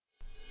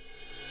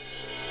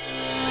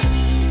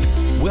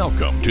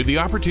Welcome to the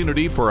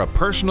opportunity for a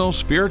personal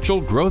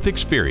spiritual growth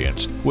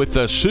experience with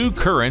the Sue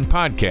Curran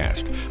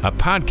Podcast, a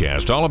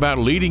podcast all about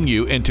leading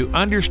you into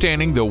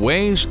understanding the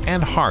ways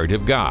and heart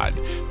of God.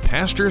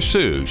 Pastor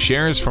Sue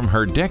shares from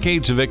her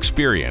decades of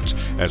experience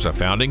as a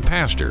founding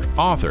pastor,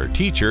 author,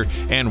 teacher,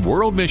 and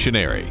world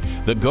missionary.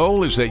 The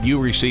goal is that you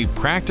receive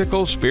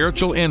practical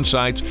spiritual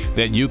insights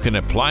that you can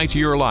apply to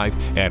your life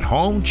at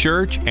home,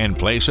 church, and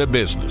place of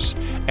business.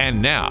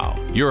 And now,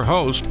 your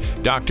host,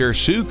 Dr.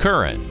 Sue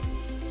Curran.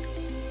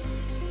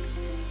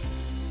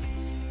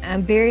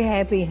 I'm very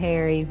happy,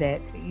 Harry,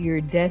 that your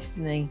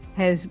destiny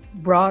has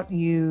brought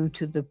you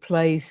to the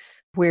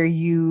place where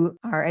you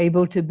are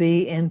able to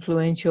be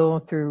influential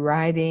through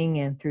writing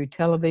and through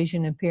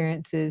television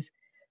appearances,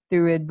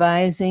 through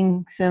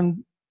advising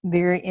some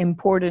very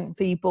important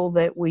people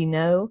that we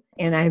know.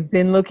 And I've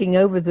been looking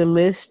over the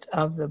list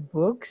of the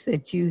books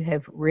that you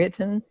have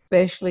written,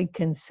 especially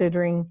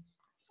considering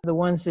the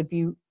ones that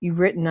you've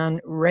written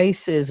on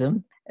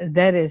racism.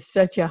 That is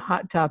such a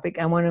hot topic.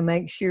 I want to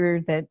make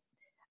sure that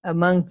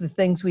among the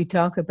things we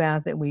talk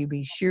about, that we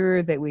be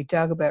sure that we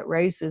talk about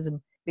racism,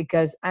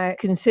 because I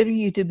consider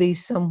you to be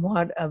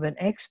somewhat of an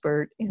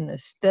expert in the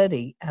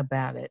study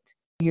about it.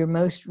 Your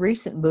most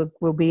recent book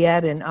will be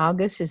out in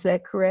August, is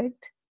that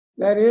correct?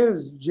 That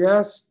is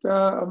just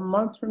a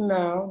month from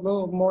now, a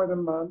little more than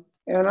a month.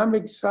 And I'm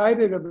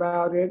excited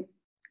about it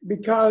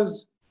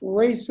because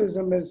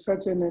racism is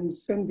such an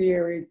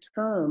incendiary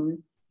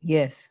term.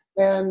 Yes.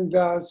 And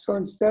so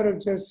instead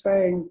of just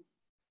saying,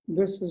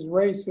 this is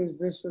racist,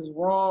 this is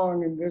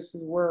wrong, and this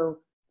is where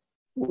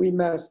we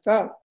messed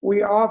up,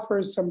 we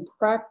offer some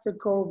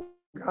practical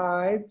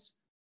guides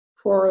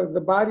for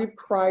the body of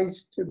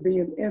Christ to be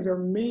an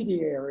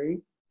intermediary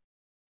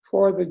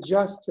for the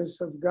justice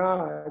of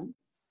God.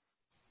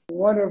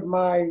 One of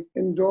my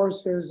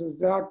endorsers is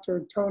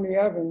Dr. Tony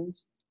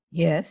Evans.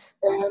 Yes.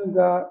 And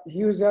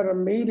he was at a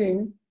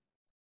meeting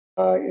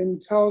in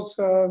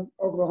Tulsa,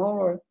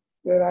 Oklahoma,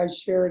 that I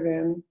shared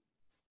in.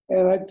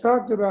 And I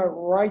talked about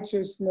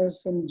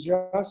righteousness and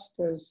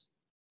justice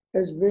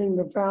as being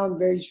the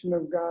foundation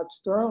of God's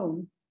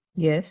throne.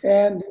 Yes.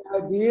 And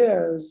the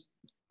idea is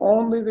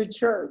only the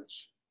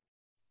church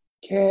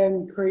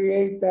can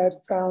create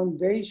that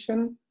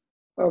foundation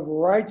of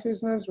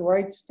righteousness,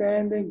 right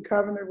standing,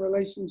 covenant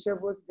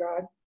relationship with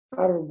God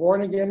out of a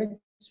born-again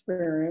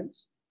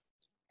experience,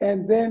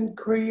 and then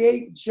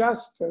create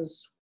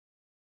justice.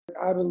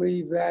 I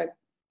believe that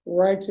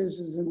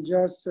righteousness and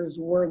justice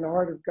were in the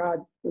heart of God.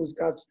 It was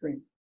God's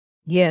dream.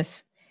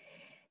 Yes,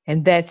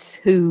 and that's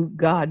who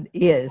God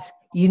is.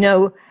 You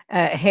know,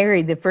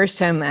 Harry, the first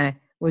time I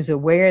was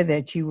aware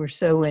that you were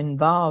so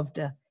involved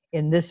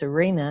in this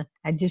arena,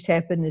 I just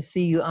happened to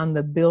see you on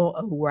the Bill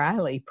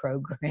O'Reilly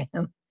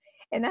program.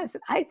 And I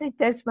said, I think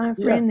that's my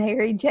friend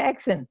Harry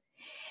Jackson.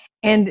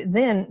 And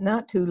then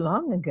not too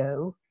long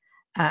ago,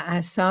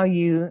 I saw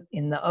you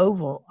in the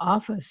Oval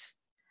Office.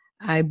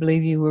 I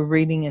believe you were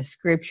reading a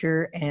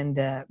scripture and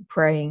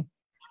praying.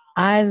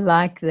 I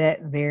like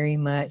that very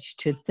much,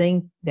 to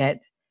think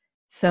that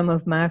some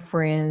of my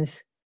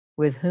friends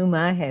with whom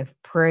I have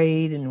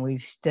prayed and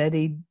we've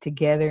studied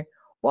together,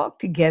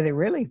 walked together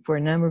really for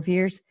a number of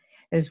years,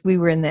 as we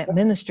were in that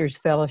ministers'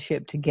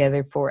 fellowship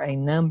together for a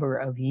number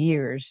of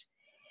years.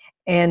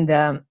 And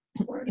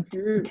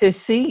to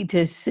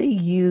see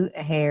you,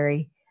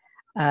 Harry,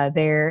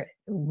 there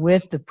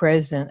with the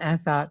president, I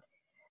thought,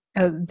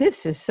 oh,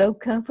 this is so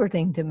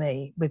comforting to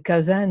me,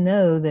 because I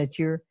know that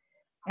you're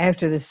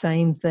after the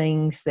same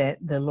things that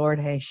the Lord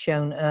has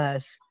shown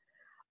us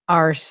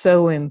are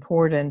so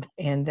important.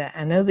 And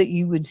I know that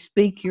you would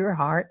speak your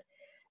heart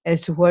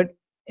as to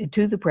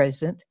the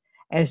president,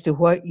 as to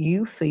what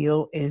you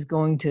feel is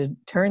going to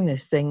turn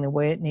this thing the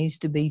way it needs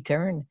to be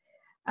turned.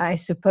 I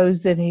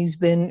suppose that he's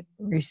been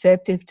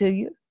receptive to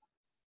you?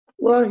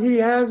 Well, he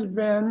has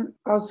been.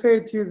 I'll say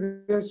it to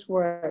you this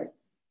way.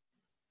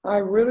 I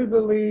really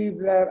believe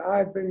that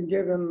I've been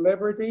given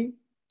liberty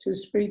to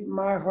speak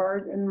my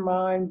heart and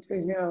mind to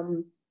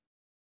him,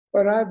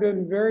 but I've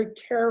been very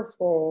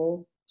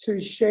careful to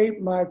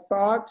shape my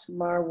thoughts,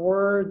 my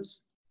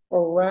words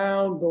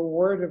around the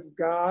Word of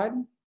God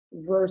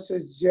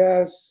versus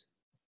just,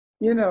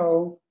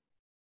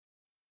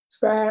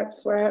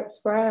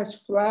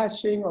 fast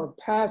flashing or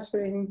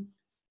passing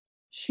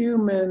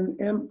human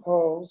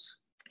impulse.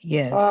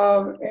 Yes.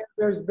 And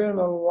there's been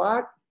a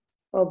lot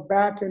of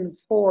back and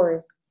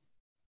forth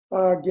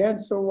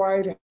against the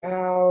White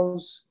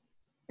House.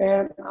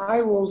 And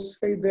I will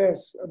say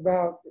this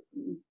about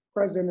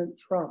President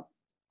Trump.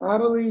 I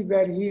believe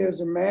that he is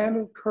a man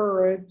of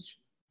courage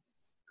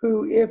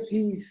who, if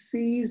he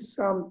sees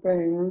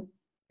something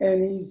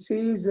and he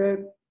sees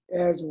it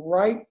as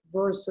right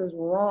versus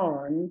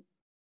wrong,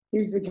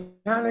 he's the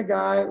kind of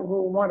guy who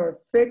will want to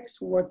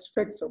fix what's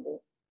fixable,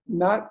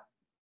 not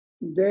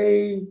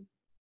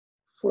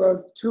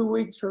for 2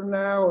 weeks from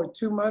now or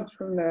 2 months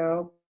from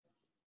now,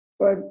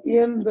 but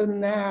in the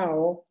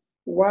now,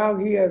 while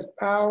he has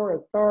power,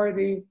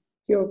 authority,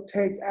 he'll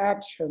take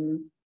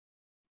action.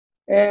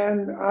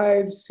 And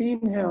I've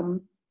seen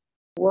him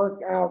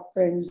work out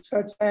things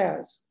such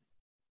as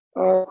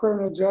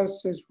criminal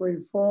justice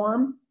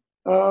reform.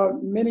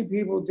 Many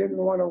people didn't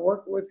want to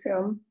work with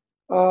him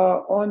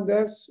on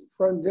this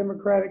from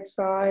Democratic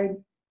side.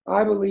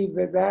 I believe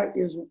that that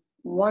is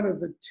one of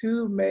the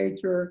two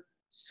major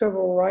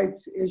civil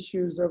rights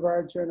issues of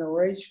our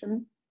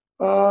generation,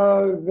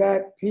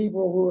 that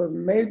people who have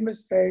made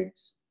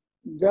mistakes,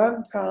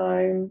 done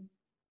time,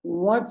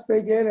 once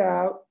they get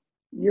out,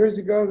 years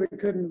ago they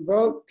couldn't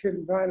vote,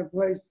 couldn't find a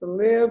place to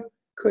live,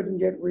 couldn't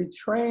get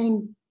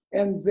retrained,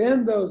 and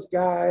then those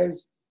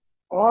guys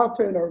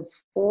often are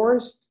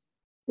forced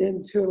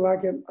into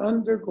like an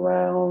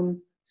underground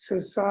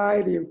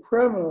society of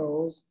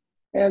criminals,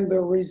 and the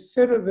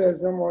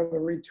recidivism or the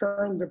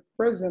return to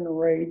prison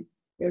rate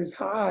is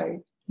high.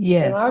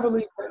 Yes. And I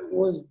believe that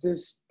was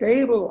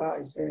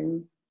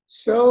destabilizing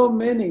so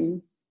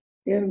many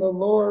in the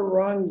lower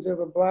rungs of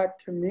the Black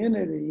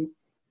community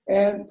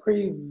and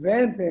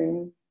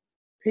preventing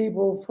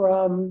people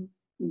from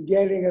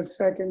getting a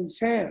second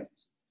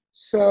chance.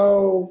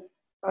 So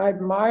I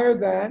admire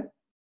that.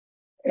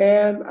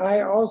 And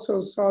I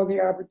also saw the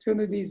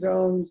opportunity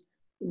zones.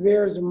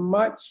 There's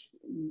much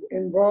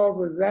involved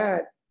with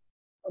that.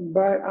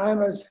 But I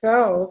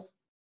myself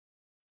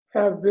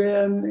have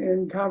been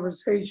in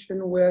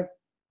conversation with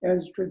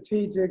and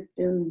strategic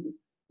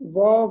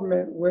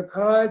involvement with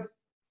HUD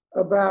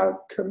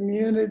about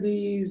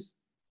communities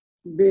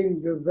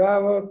being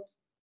developed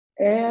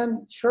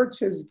and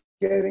churches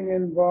getting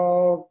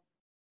involved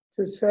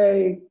to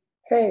say,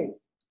 hey,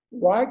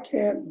 why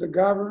can't the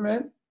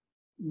government,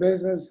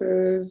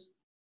 businesses,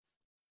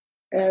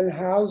 and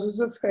houses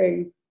of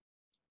faith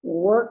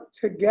work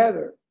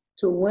together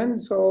to win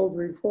souls,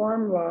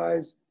 reform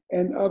lives,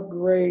 and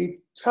upgrade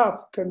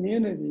tough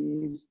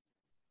communities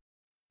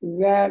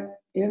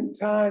that in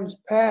times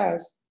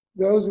past,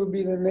 those would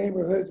be the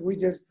neighborhoods we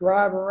just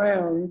drive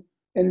around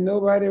and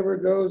nobody ever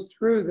goes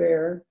through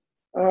there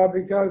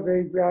because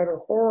they've got a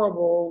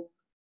horrible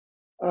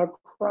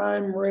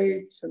crime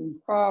rates and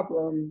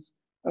problems.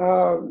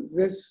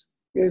 This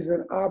is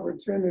an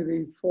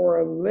opportunity for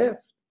a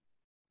lift.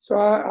 So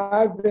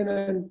I've been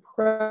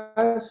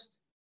impressed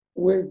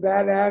with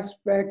that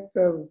aspect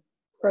of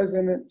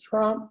President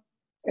Trump.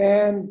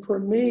 And for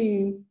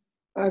me,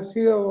 I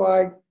feel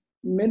like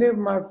many of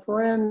my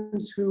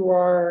friends who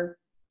are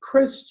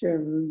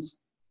Christians,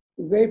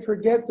 they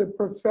forget the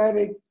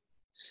prophetic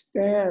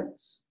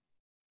stance.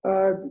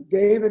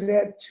 David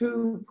had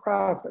two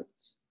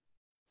prophets.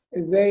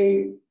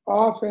 They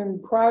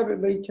often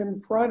privately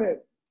confronted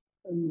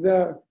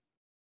the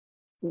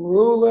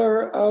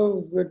ruler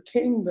of the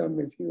kingdom,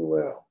 if you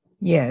will.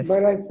 Yes.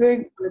 But I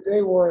think that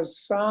they were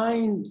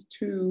assigned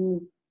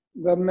to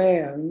the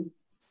man,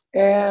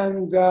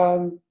 and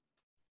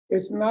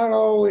it's not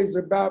always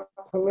about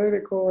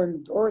political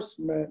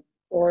endorsement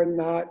or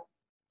not.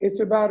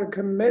 It's about a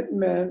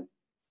commitment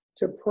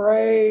to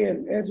pray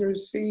and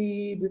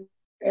intercede.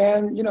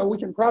 And, you know, we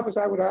can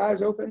prophesy with our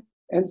eyes open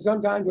and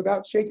sometimes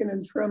without shaking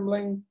and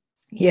trembling.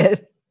 Yes.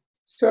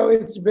 So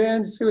it's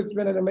been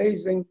an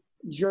amazing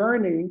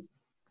journey.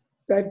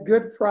 That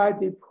Good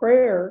Friday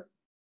prayer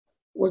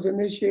was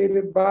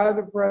initiated by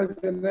the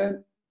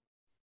president.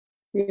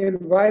 He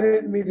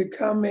invited me to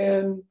come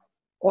in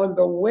on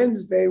the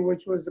Wednesday,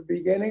 which was the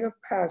beginning of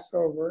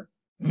Passover.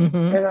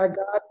 Mm-hmm. And I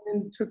got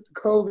in, took the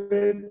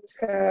COVID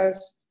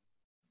test.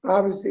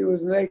 Obviously, it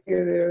was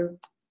negative.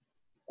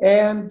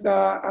 And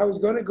I was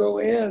going to go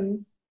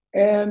in,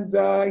 and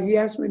he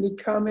asked me to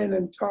come in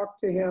and talk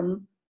to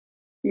him,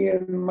 he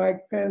and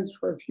Mike Pence,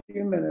 for a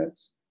few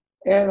minutes.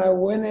 And I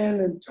went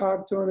in and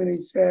talked to him, and he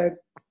said,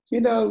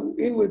 you know,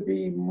 it would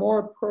be more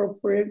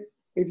appropriate,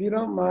 if you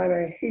don't mind,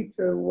 I hate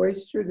to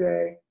waste your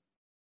day,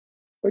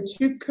 but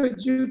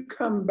could you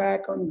come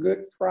back on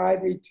Good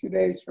Friday 2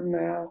 days from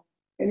now?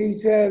 And he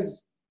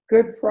says,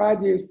 Good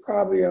Friday is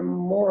probably a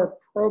more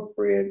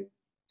appropriate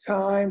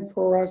time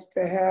for us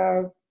to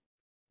have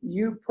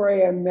you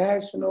pray a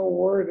national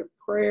word of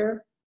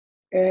prayer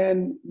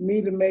and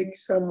me to make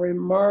some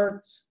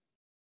remarks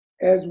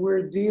as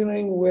we're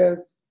dealing with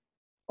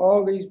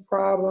all these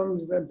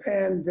problems, the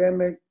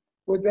pandemic.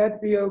 Would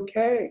that be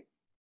okay?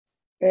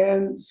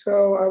 And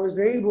so I was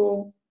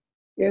able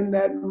in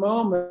that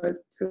moment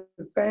to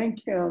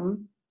thank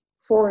him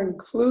for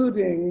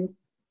including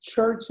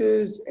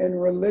churches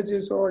and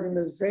religious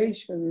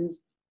organizations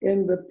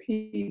in the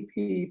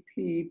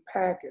PPP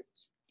package.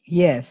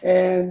 Yes.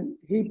 And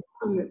he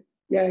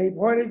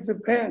pointed to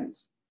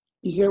Pence.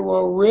 He said,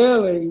 well,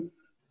 really,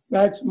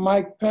 that's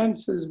Mike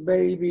Pence's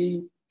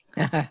baby.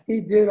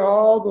 He did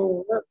all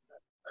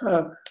the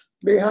work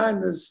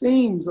behind the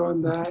scenes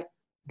on that.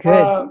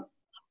 Good.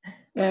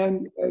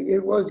 And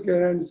it was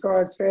good. And so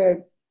I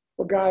said,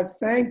 well, guys,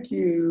 thank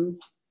you.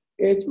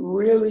 It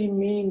really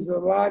means a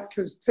lot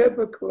because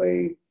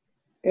typically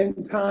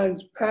in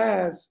times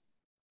past,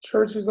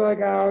 churches like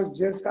ours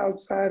just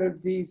outside of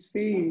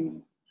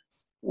DC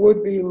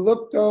would be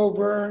looked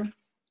over.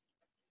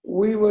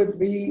 We would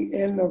be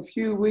in a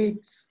few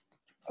weeks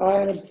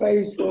in a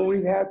place where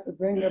we'd have to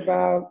think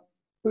about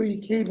who you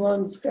keep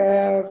on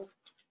staff,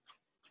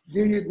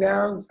 do you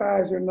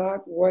downsize or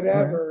not,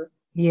 whatever,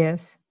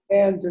 Yes.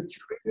 and to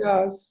treat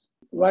us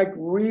like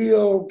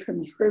real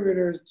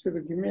contributors to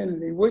the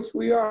community, which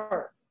we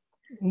are,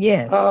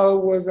 Yes.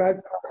 was, I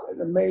thought,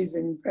 an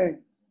amazing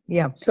thing.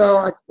 Yeah. So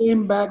I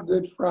came back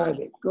Good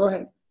Friday. Go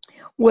ahead.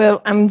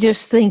 Well, I'm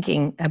just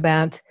thinking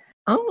about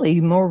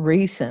only more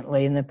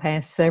recently, in the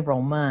past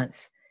several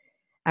months,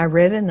 I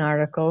read an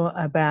article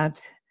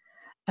about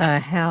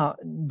how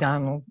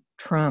Donald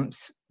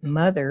Trump's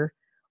mother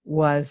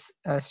was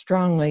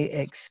strongly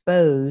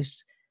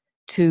exposed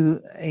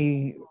to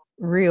a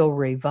real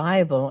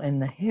revival in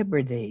the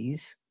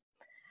Hebrides,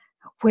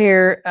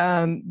 where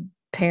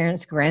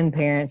parents,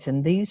 grandparents,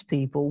 and these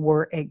people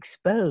were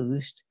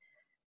exposed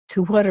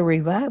to what a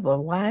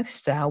revival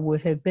lifestyle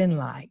would have been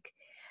like.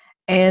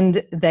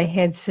 And they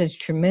had such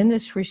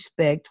tremendous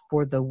respect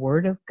for the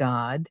Word of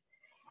God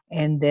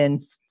and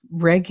then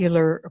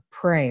regular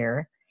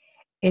prayer.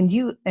 And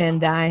you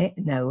and I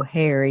know,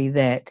 Harry,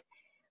 that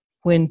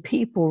when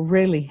people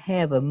really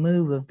have a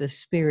move of the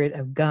Spirit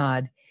of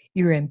God,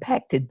 you're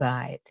impacted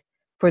by it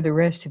for the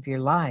rest of your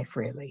life,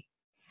 really.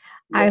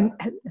 Yeah.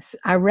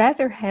 I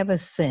rather have a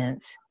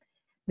sense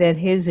that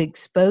his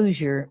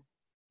exposure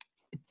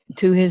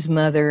to his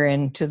mother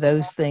and to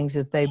those things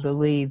that they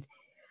believed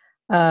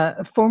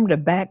formed a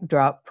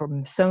backdrop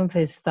from some of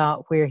his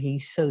thought where he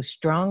so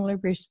strongly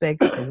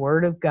respects the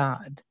Word of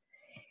God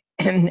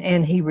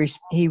and he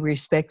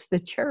respects the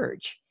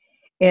church.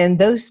 And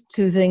those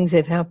two things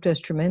have helped us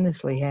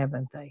tremendously,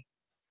 haven't they?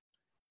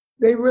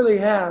 They really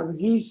have.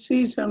 He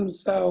sees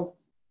himself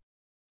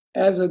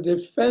as a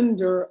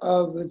defender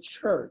of the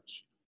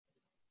church.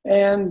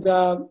 And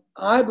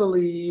I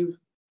believe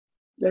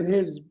that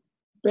his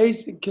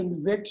basic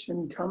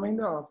conviction coming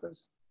to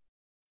office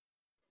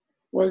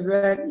was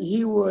that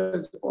he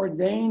was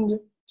ordained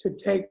to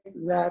take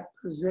that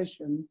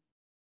position.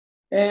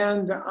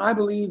 And I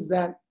believe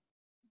that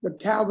the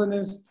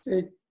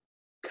Calvinistic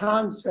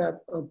concept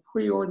of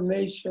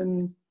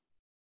preordination,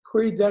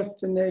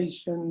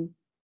 predestination,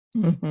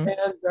 Mm-hmm.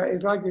 and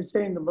it's like they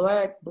say in the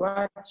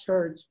black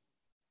church,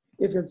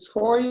 if it's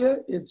for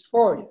you, it's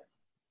for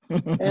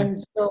you. And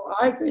so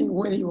I think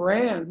when he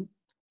ran,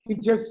 he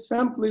just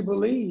simply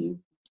believed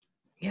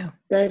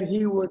that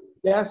he was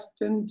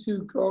destined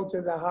to go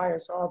to the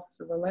highest office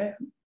of the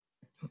land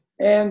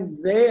and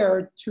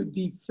there to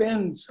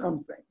defend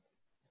something,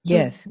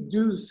 to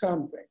do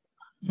something.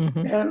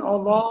 Mm-hmm. And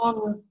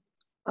along,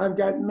 I've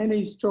got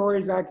many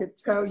stories I could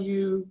tell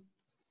you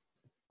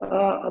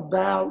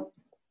about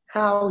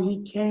how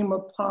he came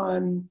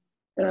upon,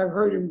 and I've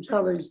heard him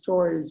tell these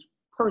stories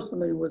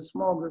personally with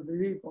small group of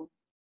people,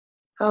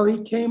 how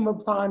he came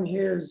upon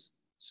his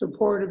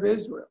support of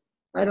Israel.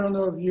 I don't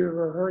know if you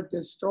ever heard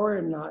this story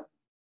or not,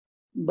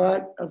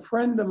 but a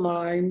friend of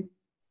mine,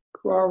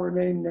 who I'll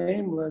remain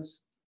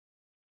nameless,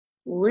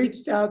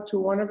 reached out to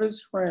one of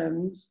his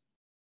friends,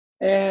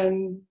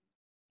 and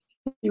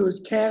he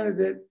was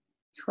candidate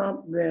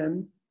Trump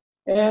then,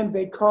 and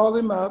they called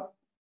him up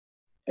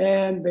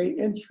and they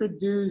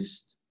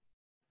introduced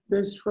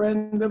this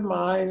friend of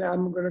mine.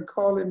 I'm going to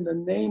call him the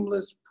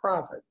Nameless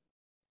Prophet.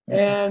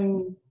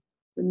 And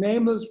the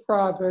Nameless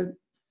Prophet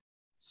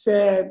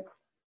said,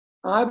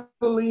 I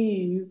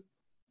believe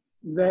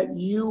that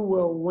you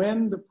will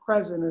win the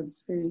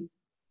presidency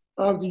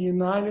of the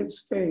United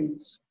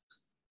States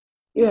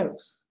if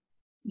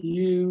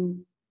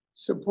you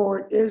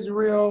support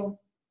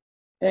Israel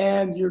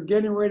and you're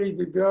getting ready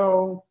to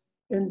go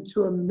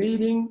into a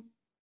meeting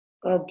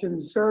of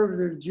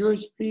conservative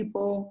Jewish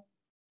people.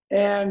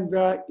 And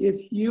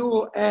if you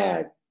will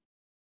add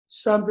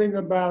something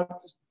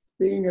about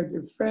being a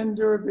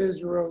defender of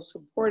Israel,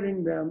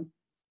 supporting them,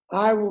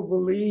 I will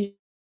believe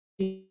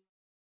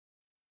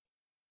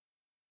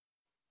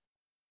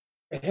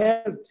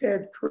ahead of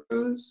Ted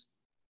Cruz,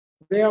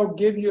 they'll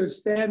give you a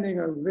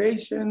standing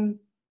ovation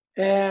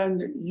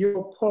and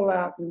you'll pull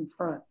out in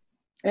front.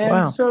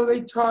 And so they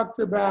talked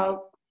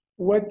about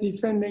what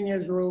defending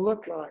Israel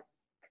looked like.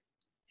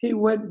 He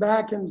went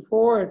back and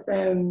forth,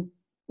 and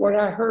what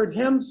I heard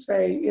him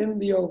say in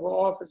the Oval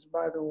Office,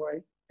 by the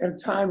way, at a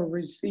time of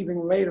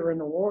receiving later an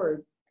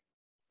award,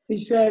 he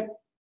said,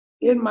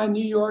 in my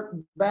New York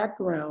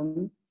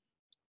background,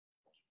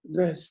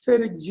 the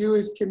Hasidic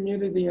Jewish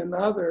community and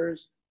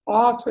others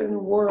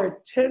often were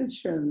at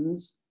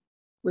tensions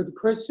with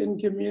Christian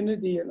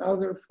community and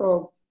other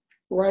folk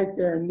right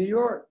there in New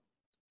York.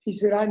 He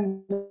said, I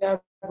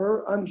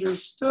never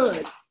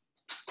understood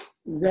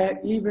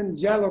that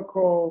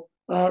evangelical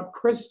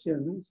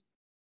Christians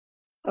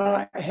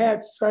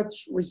had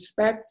such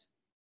respect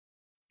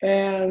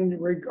and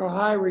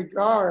high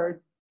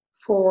regard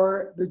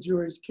for the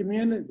Jewish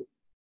community.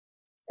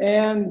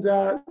 And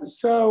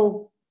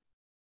so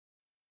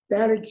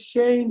that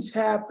exchange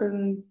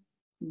happened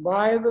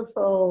by the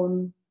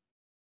phone.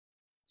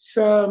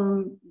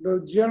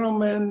 The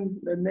gentleman,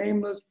 the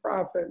Nameless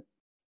Prophet,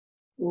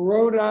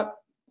 wrote up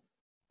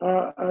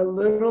a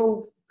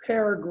little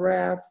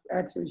paragraph,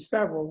 actually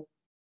several,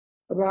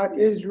 about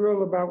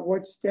Israel, about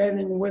what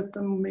standing with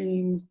them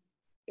means,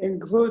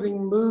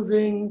 including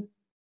moving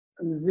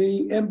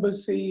the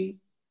embassy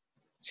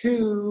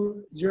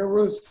to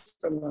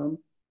Jerusalem.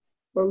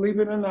 Believe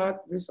it or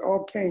not, this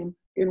all came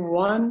in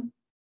one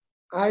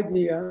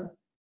idea,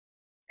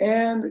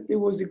 and it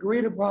was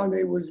agreed upon that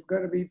it was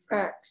going to be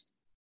faxed.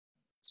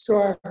 So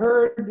I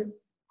heard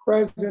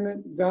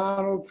President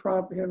Donald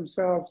Trump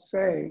himself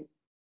say,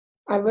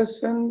 I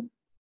listened,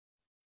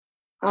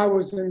 I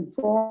was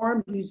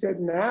informed. He said,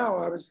 now,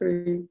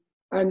 obviously,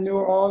 I knew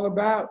all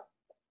about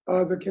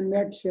the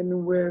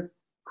connection with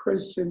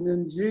Christians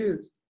and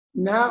Jews.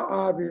 Now,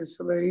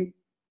 obviously,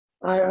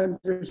 I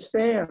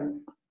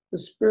understand the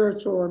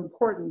spiritual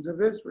importance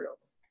of Israel.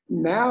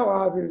 Now,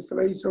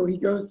 obviously, so he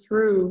goes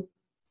through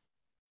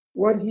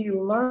what he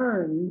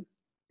learned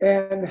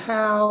and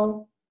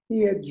how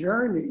he had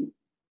journeyed.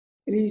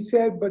 And he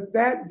said, but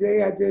that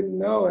day I didn't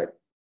know it.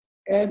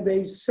 And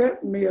they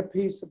sent me a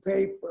piece of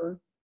paper.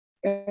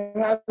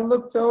 And I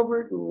looked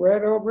over it,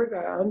 read over it,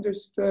 I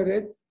understood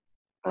it.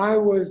 I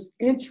was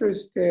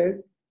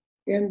interested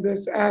in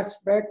this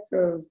aspect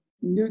of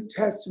New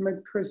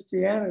Testament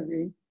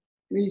Christianity.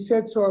 And he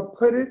said, so I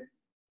put it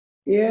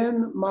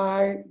in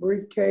my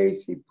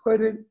briefcase. He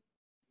put it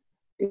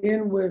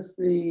in with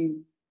the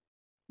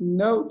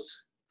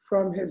notes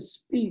from his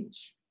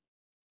speech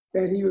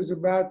that he was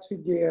about to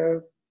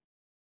give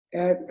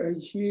at a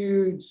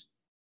huge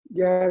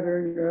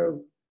gathering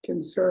of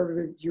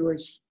conservative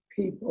Jewish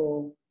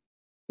people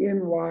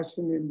in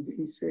Washington,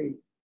 D.C.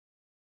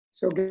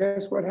 So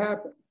guess what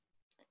happened?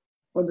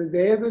 On the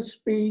day of the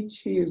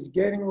speech, he is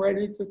getting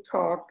ready to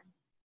talk.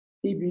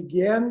 He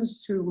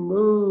begins to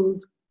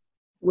move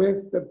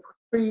with the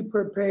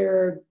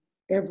pre-prepared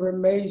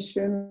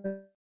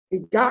information. He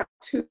got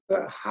to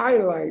the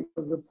highlight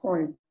of the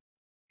point.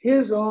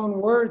 His own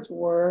words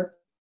were,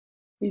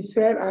 he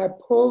said, I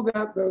pulled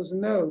out those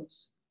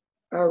notes,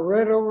 I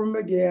read over them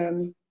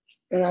again,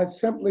 and I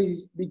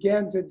simply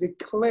began to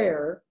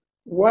declare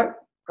what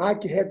I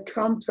had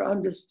come to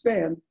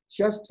understand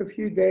just a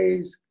few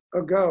days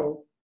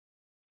ago.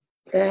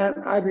 And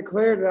I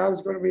declared that I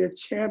was going to be a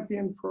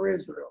champion for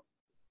Israel.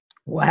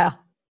 Wow.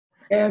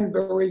 And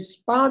the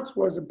response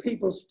was the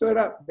people stood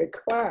up, they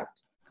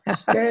clapped,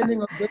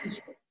 standing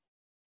ovation.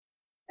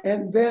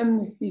 And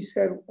then he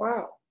said,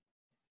 wow.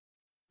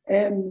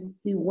 And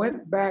he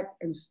went back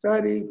and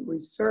studied,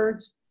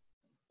 researched.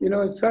 You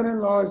know, his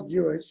son-in-law is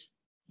Jewish.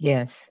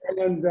 Yes.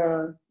 And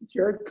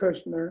Jared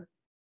Kushner.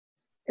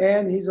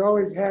 And he's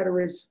always had a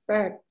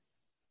respect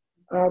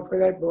for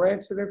that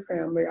branch of their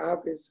family,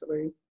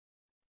 obviously.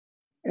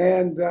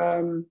 And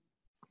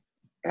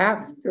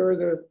after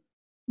the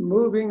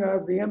moving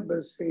of the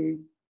embassy,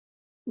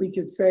 we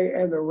could say,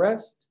 and the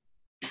rest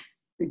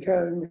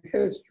became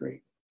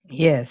history.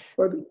 Yes.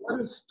 But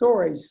what a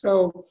story.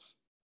 So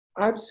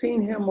I've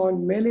seen him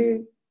on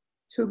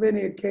too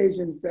many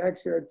occasions to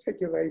actually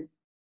articulate,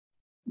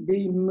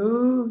 be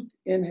moved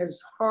in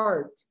his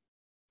heart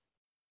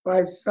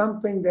by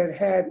something that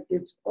had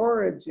its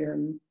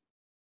origin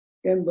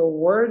in the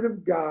Word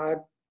of God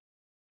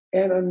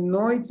and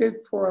anointed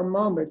for a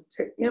moment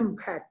to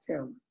impact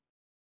him.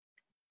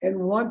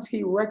 And once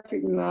he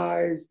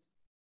recognized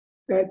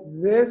that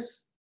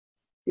this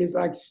is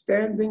like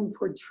standing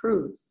for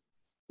truth.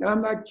 Now,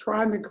 I'm not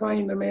trying to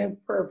claim the man's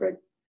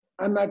perfect.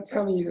 I'm not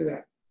telling you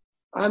that.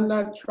 I'm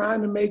not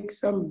trying to make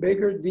some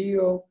bigger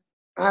deal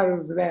out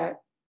of that.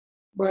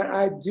 But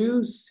I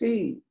do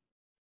see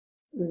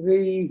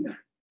the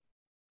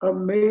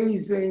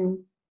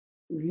amazing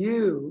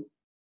view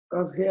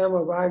of him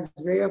of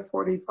Isaiah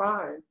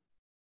 45,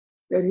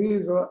 that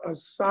he's a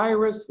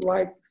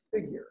Cyrus-like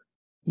figure.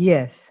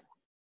 Yes.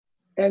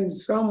 And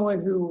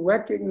someone who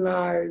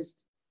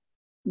recognized,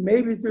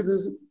 maybe through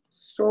the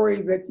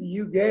story that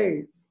you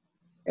gave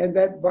and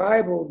that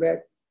Bible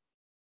that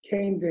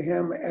came to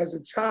him as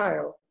a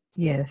child,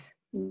 Yes.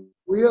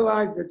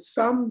 realized that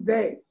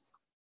someday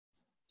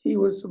he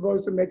was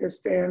supposed to make a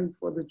stand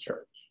for the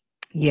church.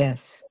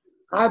 Yes.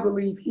 I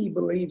believe he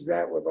believes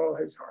that with all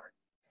his heart.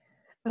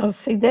 Well,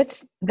 see,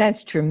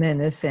 that's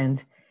tremendous,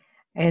 and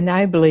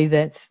I believe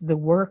that's the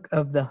work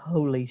of the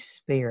Holy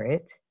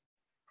Spirit.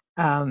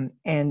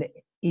 And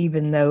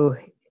even though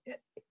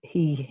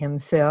he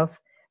himself,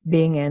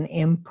 being an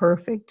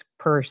imperfect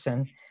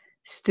person,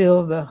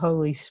 still the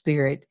Holy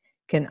Spirit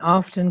can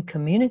often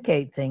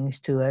communicate things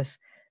to us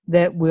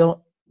that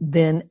will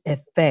then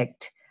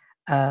affect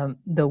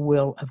the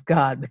will of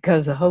God,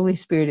 because the Holy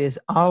Spirit is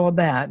all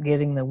about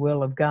getting the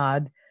will of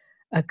God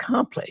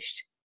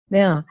accomplished.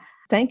 Now,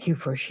 thank you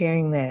for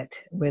sharing that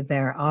with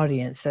our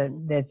audience.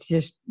 That's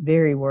just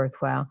very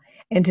worthwhile.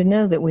 And to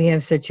know that we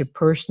have such a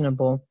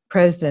personable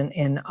president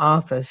in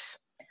office,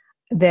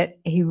 that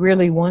he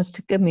really wants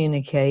to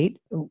communicate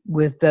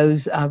with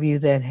those of you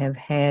that have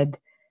had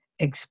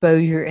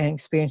exposure and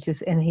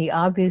experiences. And he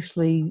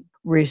obviously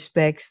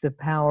respects the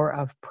power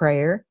of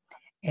prayer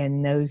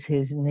and knows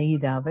his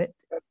need of it.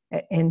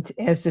 And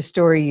as the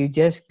story you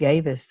just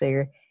gave us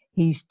there,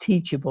 he's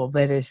teachable.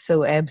 That is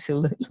so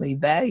absolutely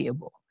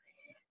valuable.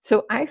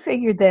 So I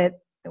figured that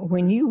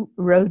when you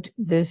wrote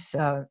this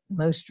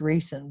most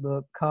recent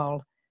book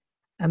called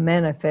A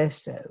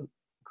Manifesto,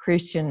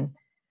 Christian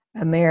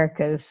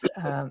America's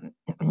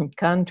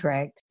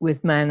contract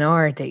with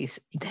minorities.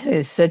 That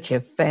is such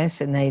a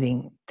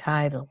fascinating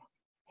title,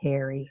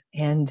 Harry.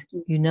 And,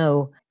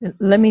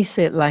 let me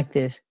say it like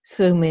this.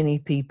 So many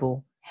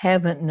people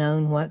haven't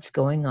known what's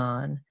going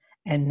on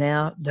and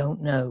now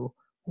don't know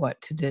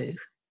what to do.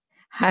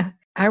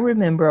 I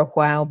remember a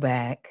while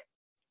back,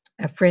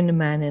 a friend of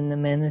mine in the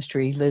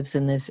ministry lives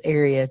in this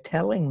area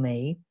telling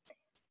me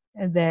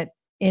that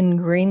in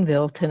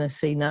Greenville,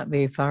 Tennessee, not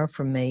very far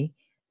from me,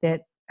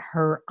 that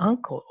her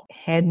uncle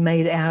had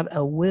made out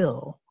a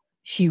will.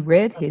 She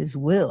read his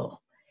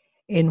will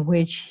in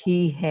which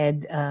he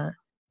had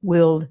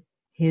willed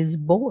his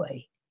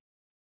boy.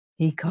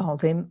 He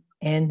called him,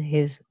 and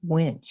his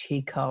wench,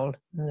 he called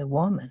the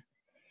woman.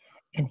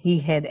 And he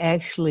had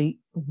actually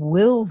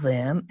willed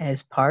them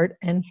as part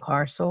and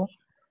parcel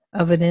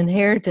of an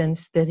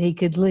inheritance that he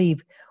could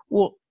leave.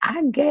 Well,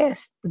 I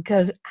guessed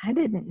because I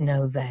didn't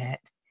know that.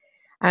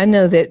 I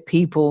know that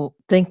people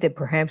think that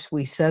perhaps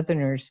we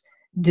Southerners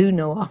do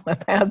know all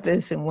about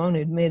this and won't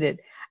admit it.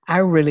 I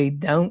really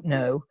don't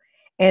know,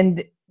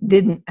 and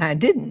I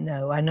didn't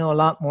know. I know a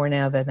lot more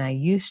now than I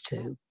used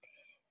to.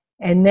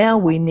 And now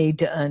we need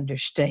to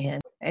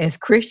understand as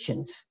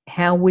Christians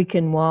how we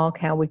can walk,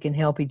 how we can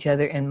help each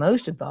other, and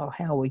most of all,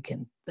 how we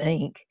can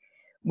think.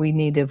 We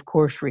need to, of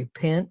course,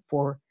 repent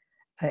for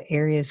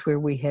areas where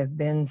we have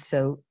been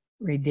so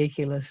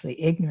ridiculously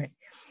ignorant.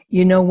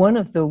 One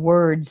of the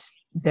words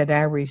that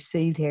I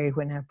received, Harry,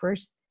 when I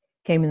first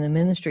came in the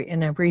ministry,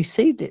 and I've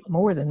received it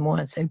more than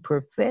once, a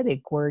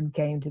prophetic word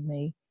came to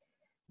me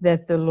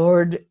that the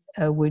Lord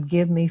would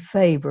give me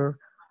favor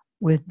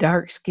with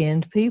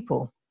dark-skinned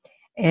people.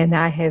 And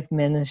I have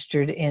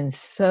ministered in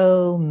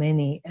so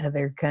many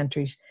other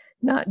countries,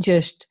 not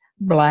just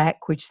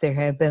Black, which there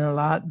have been a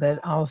lot,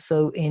 but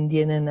also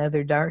Indian and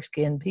other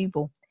dark-skinned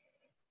people.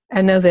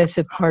 I know that's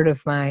a part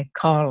of my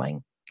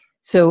calling.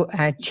 So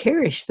I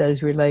cherish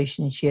those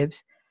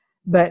relationships,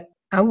 but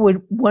I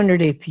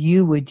wondered if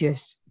you would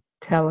just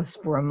tell us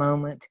for a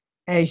moment,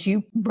 as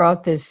you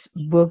brought this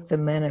book, the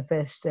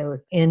Manifesto,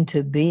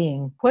 into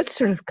being, what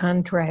sort of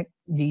contract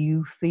do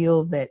you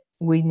feel that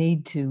we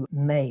need to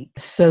make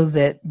so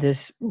that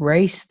this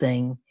race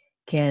thing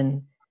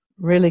can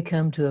really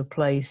come to a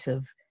place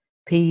of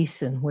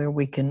peace and where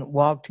we can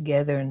walk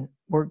together and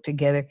work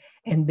together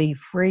and be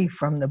free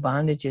from the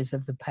bondages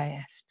of the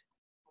past?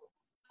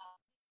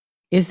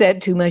 Is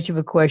that too much of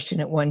a question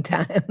at one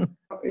time?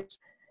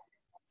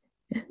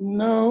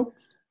 No,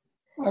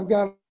 I've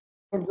got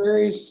a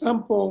very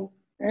simple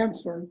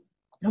answer.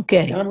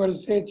 Okay. And I'm going to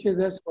say it to you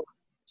this way.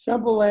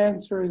 Simple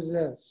answer is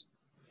this.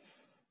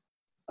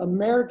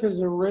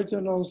 America's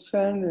original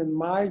sin, in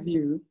my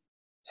view,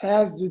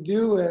 has to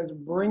do with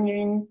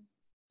bringing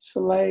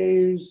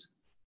slaves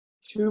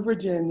to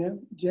Virginia,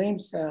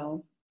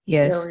 Jamestown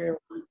area,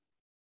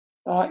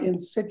 in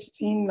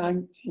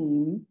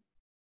 1619,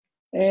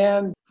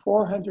 and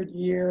 400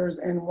 years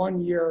and 1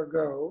 year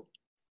ago.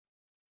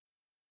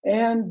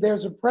 And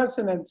there's a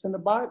precedence in the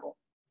Bible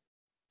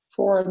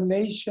for a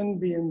nation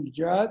being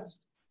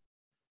judged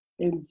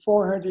in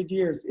 400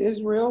 years.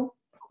 Israel,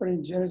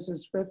 according to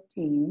Genesis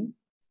 15,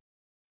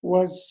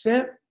 was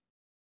sent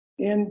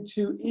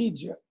into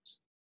Egypt.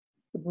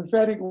 The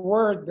prophetic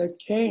word that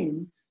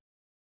came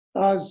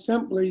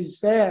simply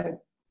said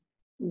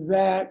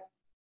that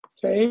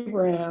to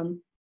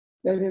Abraham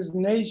that his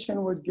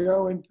nation would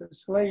go into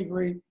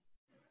slavery,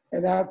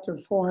 and after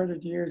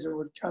 400 years it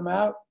would come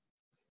out.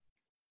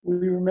 We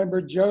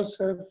remember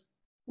Joseph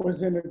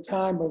was in a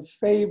time of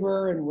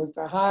favor and was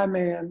the high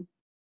man.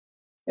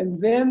 And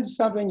then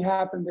something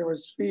happened. There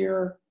was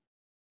fear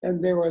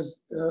and there was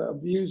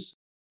abuse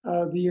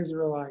of the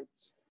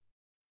Israelites.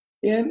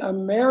 In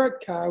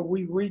America,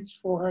 we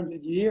reached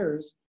 400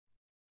 years,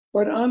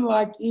 but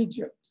unlike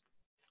Egypt,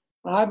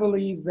 I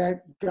believe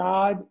that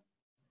God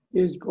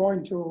is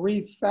going to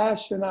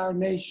refashion our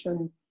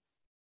nation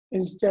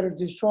instead of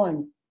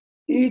destroying.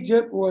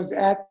 Egypt was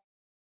at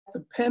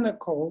the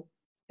pinnacle,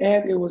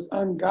 and it was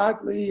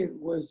ungodly. It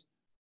was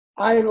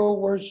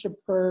idol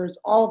worshipers,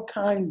 all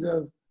kinds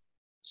of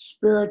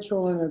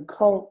spiritual and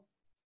occult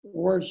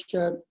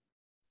worship.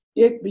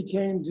 It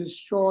became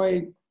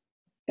destroyed,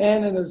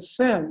 and in a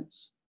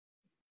sense,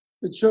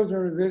 the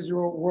children of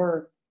Israel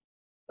were,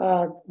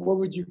 what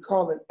would you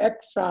call it,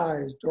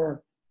 excised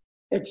or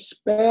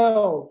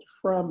expelled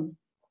from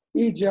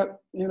Egypt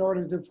in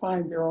order to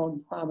find their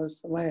own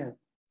promised land.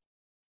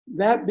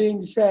 That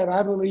being said,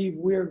 I believe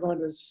we're going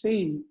to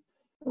see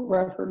a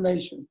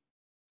reformation.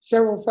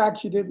 Several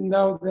facts you didn't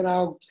know, then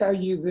I'll tell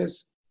you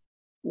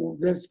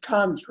this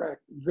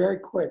contract very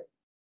quick.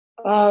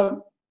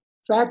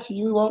 Facts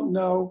you won't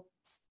know,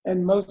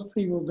 and most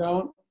people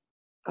don't.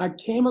 I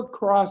came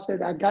across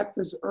it, I got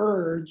this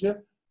urge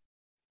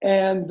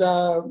and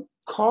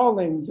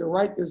calling to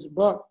write this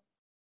book.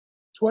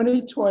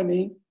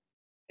 2020,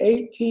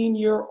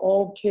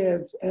 18-year-old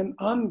kids and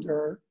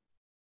under,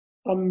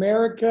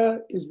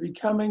 America is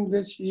becoming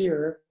this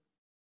year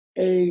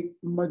a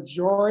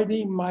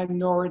majority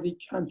minority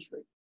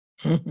country.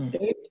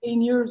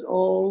 18 years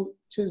old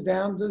to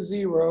down to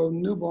 0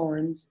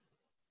 newborns,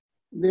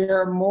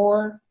 there are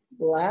more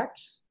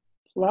blacks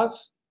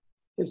plus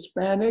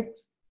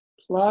Hispanics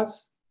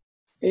plus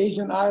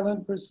Asian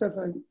Island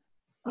Pacific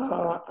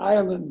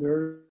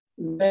Islanders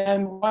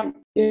than white.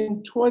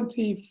 In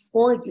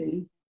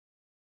 2040,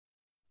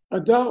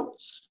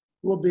 adults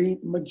will be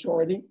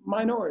majority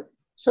minority.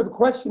 So the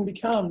question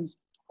becomes,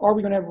 are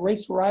we going to have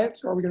race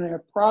riots? Are we going to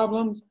have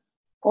problems?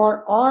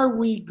 Or are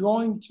we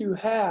going to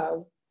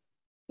have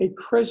a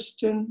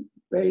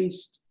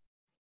Christian-based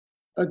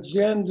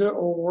agenda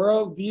or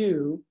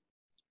worldview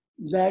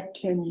that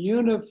can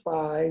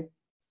unify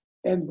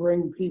and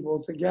bring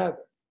people together?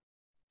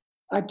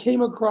 I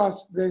came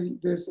across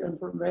this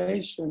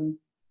information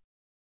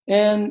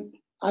and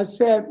I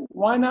said,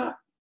 why not?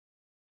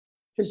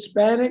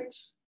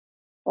 Hispanics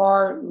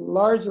are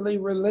largely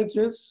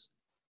religious.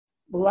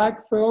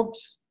 Black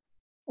folks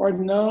are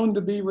known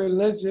to be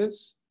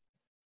religious.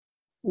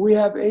 We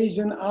have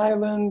Asian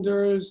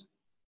Islanders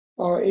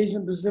or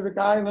Asian Pacific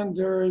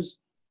Islanders,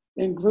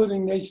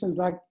 including nations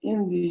like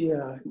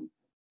India,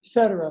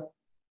 etc.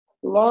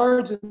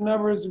 Large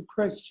numbers of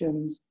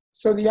Christians.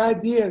 So the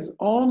idea is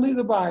only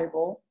the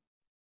Bible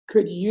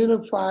could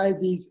unify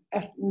these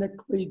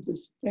ethnically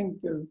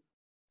distinctive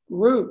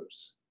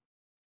groups.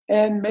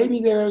 And maybe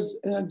there's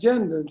an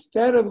agenda.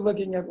 Instead of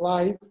looking at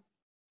life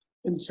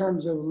in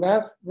terms of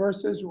left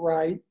versus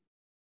right,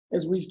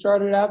 as we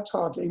started out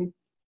talking,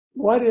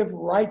 what if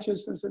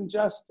righteousness and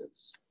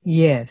justice?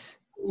 Yes.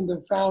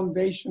 The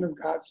foundation of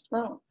God's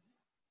throne.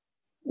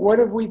 What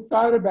if we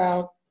thought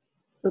about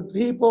the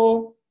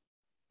people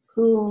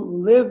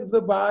who live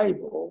the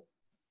Bible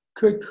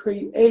could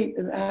create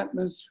an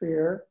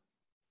atmosphere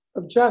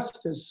of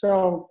justice?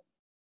 So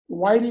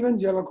white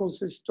evangelicals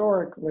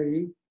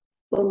historically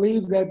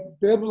believe that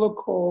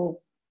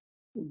biblical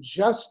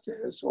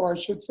justice, or I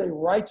should say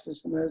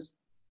righteousness,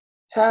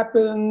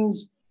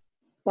 happens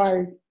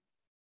by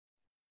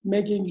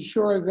making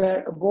sure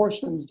that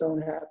abortions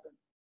don't happen,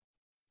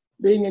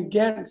 being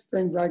against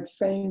things like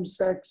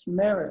same-sex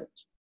marriage,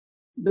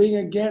 being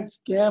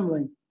against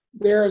gambling.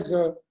 There's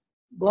a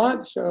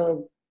bunch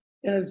of,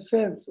 in a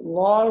sense,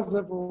 laws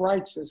of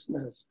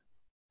righteousness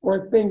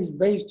or things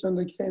based on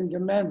the Ten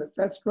Commandments.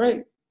 That's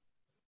great.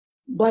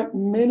 But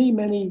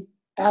many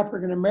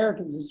African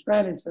Americans,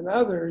 Hispanics, and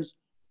others,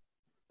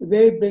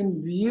 they've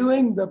been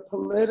viewing the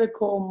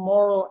political,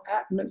 moral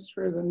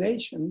atmosphere of the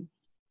nation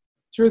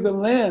through the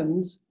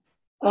lens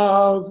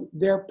of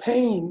their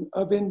pain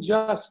of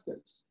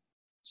injustice.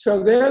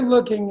 So they're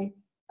looking,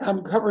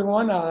 I'm covering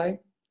one eye,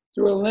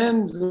 through a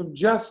lens of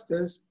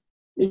justice.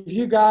 If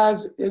you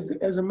guys,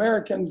 as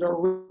Americans, are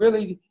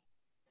really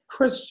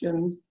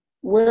Christian,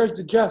 where's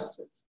the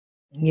justice?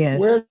 Yes.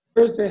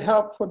 Where's the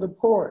help for the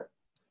poor?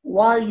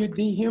 Why are you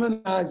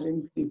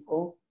dehumanizing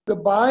people? The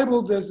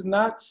Bible does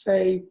not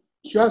say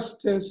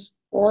justice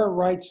or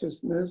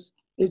righteousness.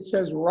 It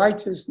says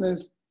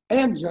righteousness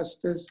and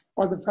justice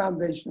are the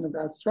foundation of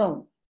God's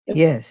throne.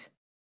 Yes.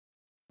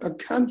 A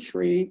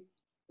country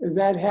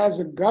that has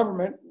a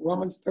government,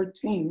 Romans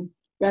 13,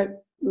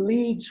 that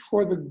leads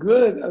for the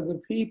good of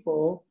the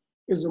people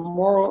is a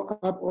moral,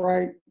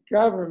 upright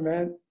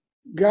government.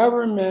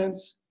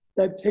 Governments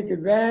that take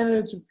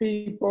advantage of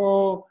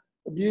people,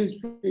 abuse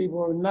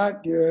people, are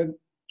not good.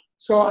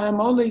 So I'm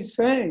only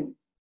saying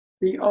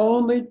the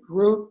only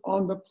group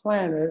on the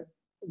planet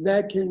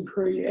that can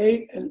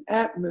create an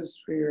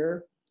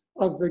atmosphere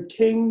of the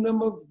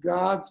kingdom of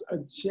God's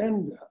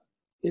agenda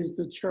is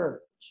the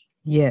church.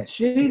 Yes.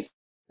 Jesus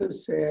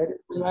said in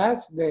the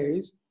last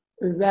days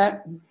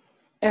that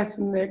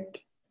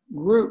ethnic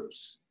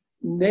groups,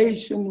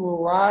 nation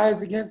will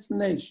rise against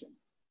nation.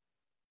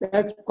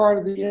 That's part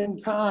of the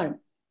end time.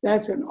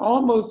 That's an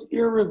almost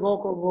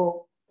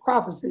irrevocable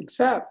prophecy,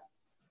 except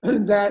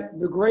that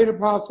the great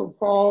apostle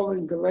Paul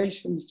in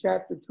Galatians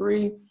chapter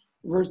 3,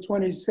 verse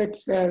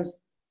 26 says,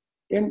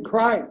 in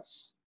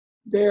Christ,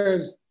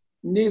 there's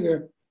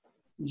neither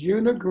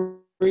Jew nor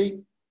Greek,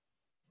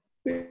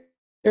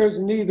 there's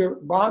neither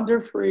bond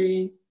or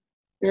free,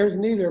 there's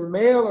neither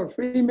male or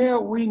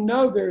female. We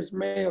know there's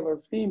male or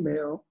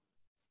female,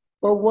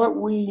 but what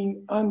we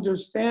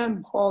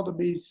understand Paul to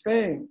be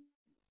saying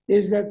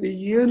is that the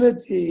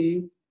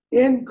unity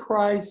in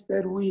Christ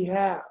that we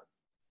have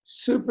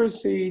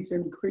supersedes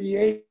and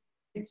creates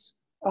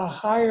a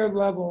higher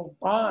level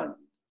bond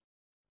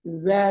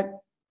that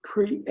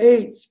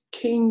creates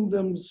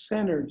kingdom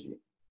synergy.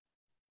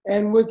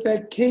 And with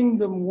that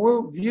kingdom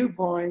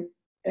viewpoint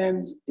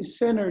and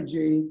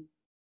synergy,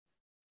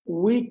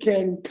 we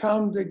can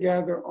come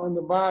together on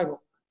the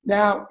Bible.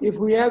 Now, if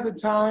we have the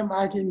time,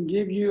 I can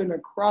give you an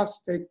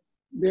acrostic.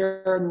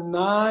 There are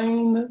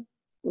 9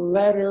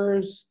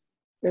 letters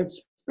that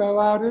spell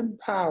out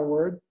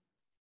empowered.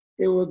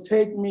 It will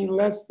take me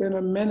less than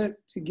a minute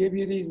to give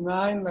you these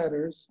 9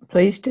 letters.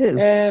 Please do.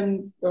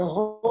 And the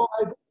whole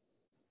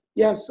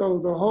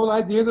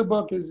idea of the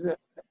book is this.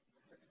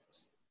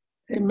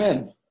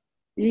 Amen.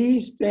 E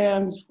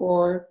stands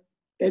for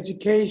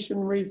education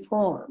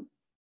reform.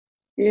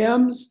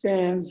 M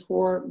stands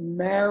for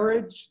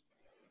marriage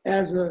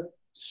as a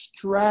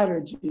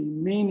strategy,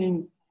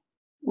 meaning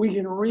we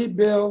can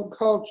rebuild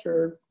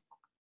culture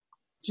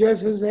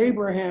just as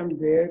Abraham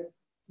did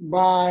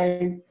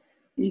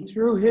he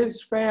through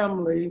his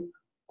family,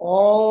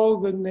 all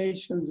the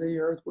nations of the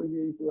earth will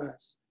be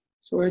blessed.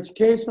 So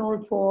educational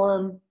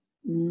reform,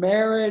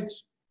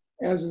 marriage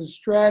as a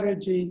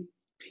strategy,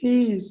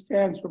 P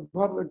stands for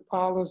public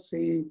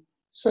policy,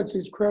 such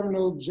as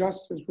criminal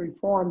justice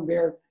reform.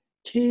 They're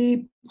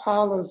key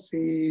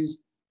policies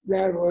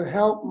that will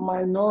help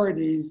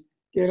minorities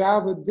get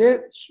out of the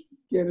ditch,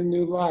 get a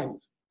new life.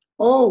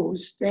 O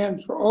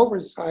stands for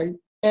oversight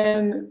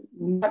and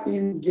not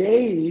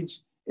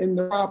engage in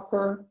the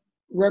proper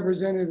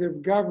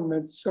representative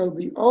government. So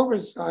the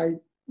oversight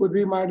would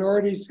be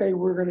minorities say,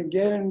 we're going to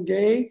get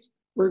engaged,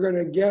 we're going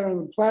to get on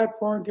the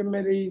platform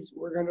committees,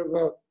 we're going to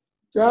vote.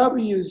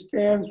 W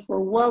stands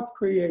for wealth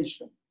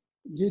creation.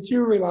 Did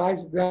you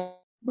realize that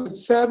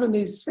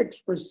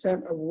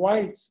 76% of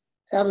whites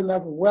have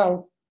enough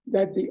wealth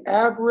that the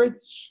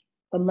average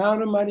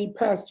amount of money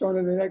passed on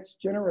to the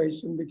next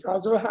generation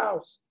because of a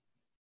house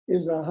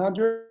is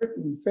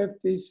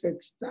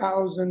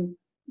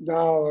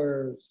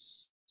 $156,000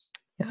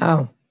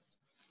 Oh,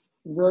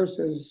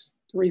 versus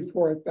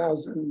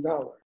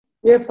 $3,000-4,000.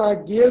 If I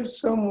give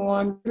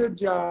someone a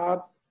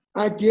job,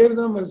 I give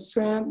them a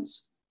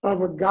sense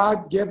of a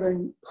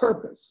God-given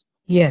purpose.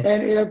 yes.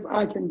 And if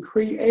I can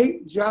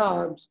create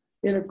jobs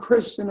in a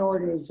Christian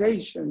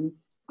organization,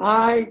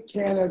 I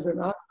can, as an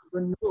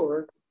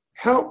entrepreneur,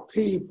 help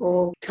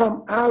people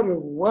come out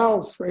of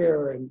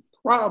welfare and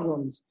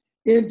problems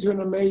into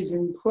an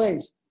amazing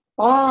place.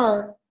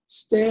 R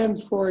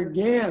stands for,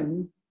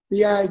 again,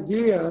 the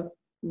idea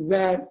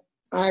that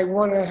I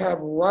want to have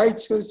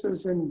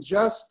righteousness and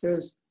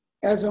justice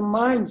as a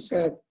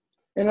mindset.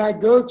 And I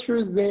go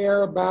through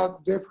there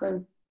about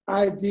different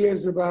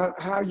ideas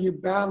about how you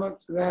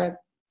balance that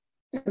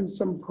and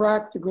some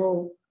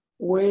practical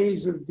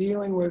ways of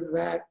dealing with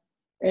that.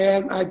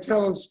 And I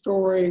tell a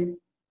story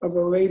of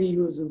a lady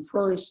who was the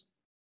first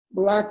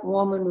Black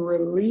woman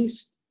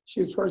released,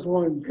 she was the first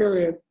woman,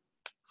 period,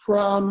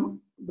 from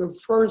the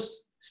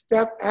First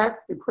Step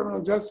Act, the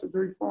criminal justice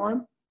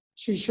reform.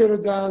 She should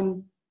have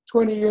done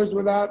 20 years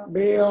without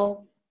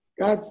bail,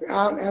 got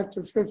out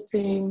after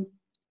 15.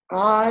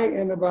 I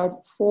and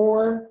about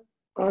 4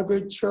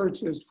 other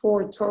churches,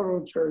 4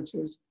 total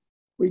churches,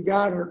 we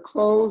got her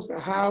clothes, a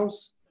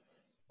house,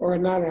 or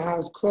not a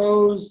house,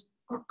 clothes,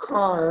 a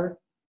car,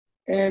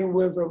 and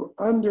with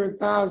under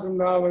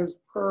 $1,000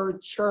 per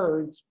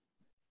church,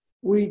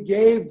 we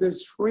gave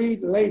this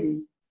freed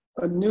lady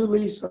a new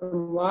lease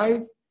on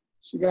life.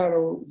 She got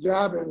a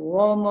job at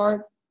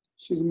Walmart.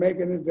 She's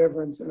making a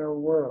difference in her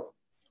world.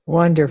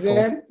 Wonderful.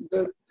 Then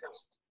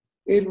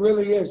it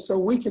really is. So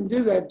we can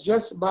do that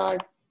just by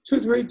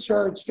 2-3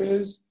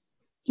 churches,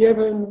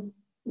 given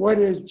what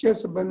is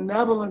just a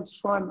benevolence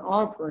fund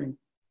offering.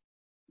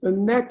 The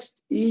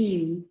next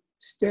E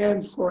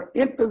stands for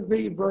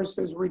empathy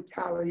versus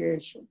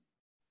retaliation.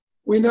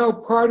 We know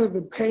part of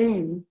the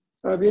pain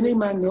of any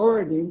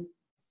minority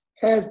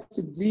has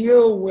to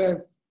deal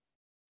with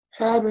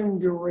having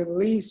to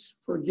release,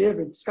 forgive,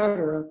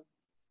 etc.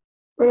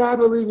 But I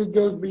believe it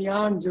goes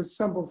beyond just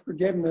simple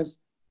forgiveness.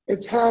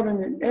 It's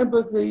having an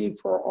empathy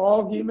for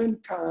all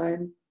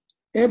humankind,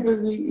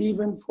 empathy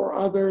even for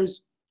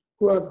others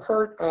who have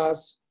hurt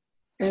us.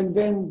 And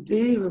then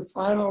D, the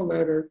final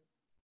letter,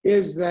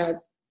 is that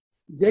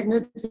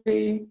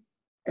dignity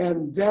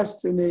and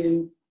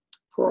destiny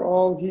for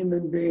all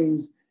human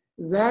beings.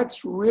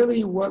 That's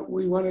really what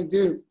we want to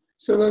do.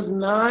 So those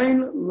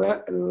 9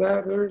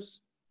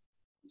 letters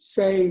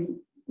say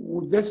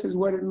this is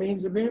what it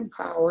means to be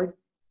empowered.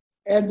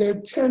 And there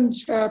are 10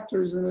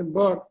 chapters in the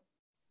book.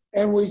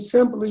 And we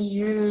simply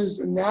use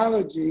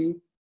analogy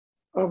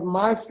of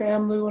my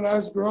family when I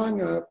was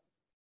growing up,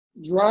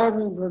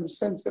 driving from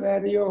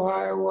Cincinnati,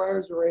 Ohio, where I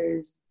was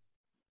raised,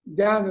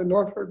 down to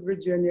Norfolk,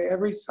 Virginia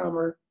every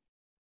summer,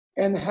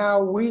 and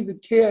how we, the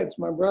kids,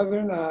 my brother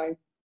and I,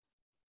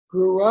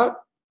 grew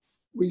up.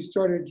 We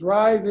started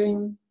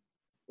driving.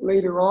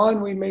 Later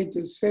on, we made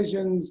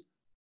decisions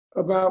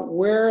about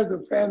where the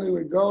family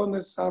would go in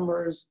the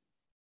summers.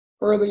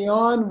 Early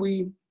on,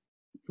 we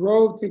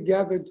drove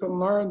together to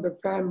learn the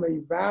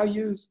family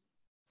values.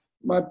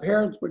 My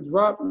parents would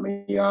drop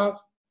me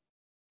off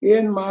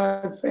in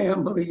my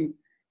family,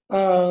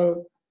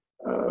 how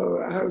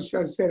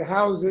should I say,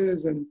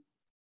 houses, and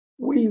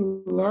we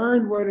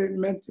learned what it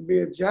meant to be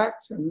a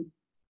Jackson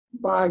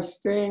by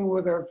staying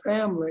with our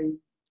family.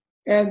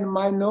 And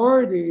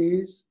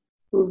minorities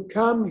who've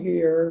come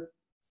here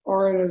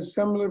are in a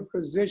similar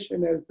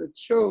position as the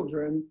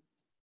children,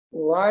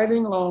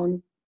 riding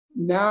along,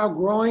 now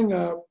growing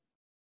up,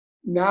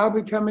 now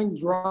becoming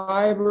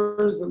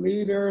drivers,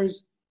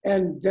 leaders,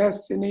 and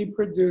destiny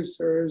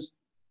producers.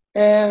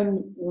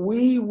 And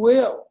we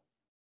will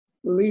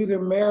lead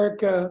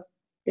America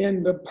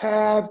in the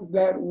path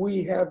that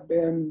we have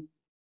been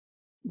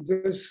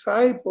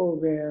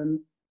discipled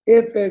in,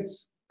 if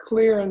it's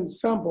clear and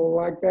simple,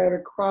 like that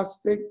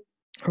acrostic.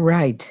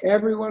 Right.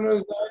 Every one of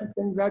those 9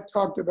 things I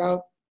talked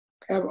about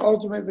have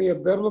ultimately a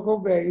biblical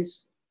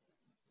base.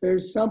 They're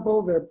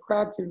simple, they're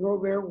practical,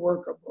 they're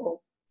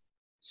workable.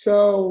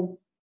 So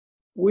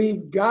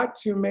we've got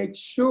to make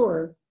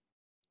sure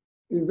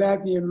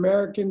that the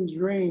American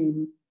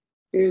dream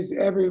is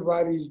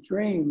everybody's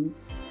dream.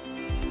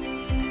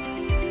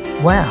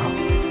 Wow,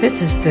 this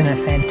has been a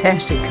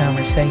fantastic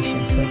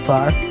conversation so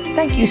far.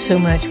 Thank you so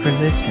much for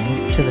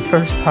listening to the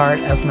first part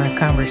of my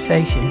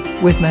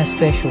conversation with my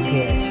special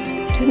guest.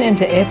 Tune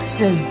into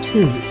episode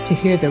 2 to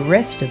hear the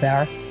rest of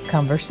our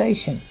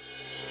conversation.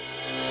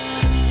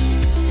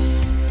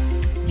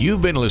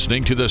 You've been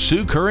listening to the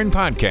Sue Curran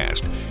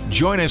Podcast.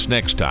 Join us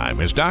next time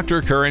as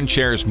Dr. Curran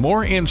shares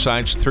more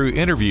insights through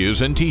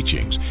interviews and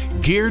teachings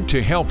geared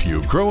to help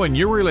you grow in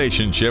your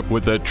relationship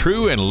with the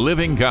true and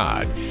living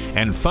God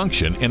and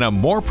function in a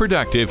more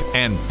productive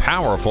and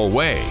powerful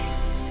way.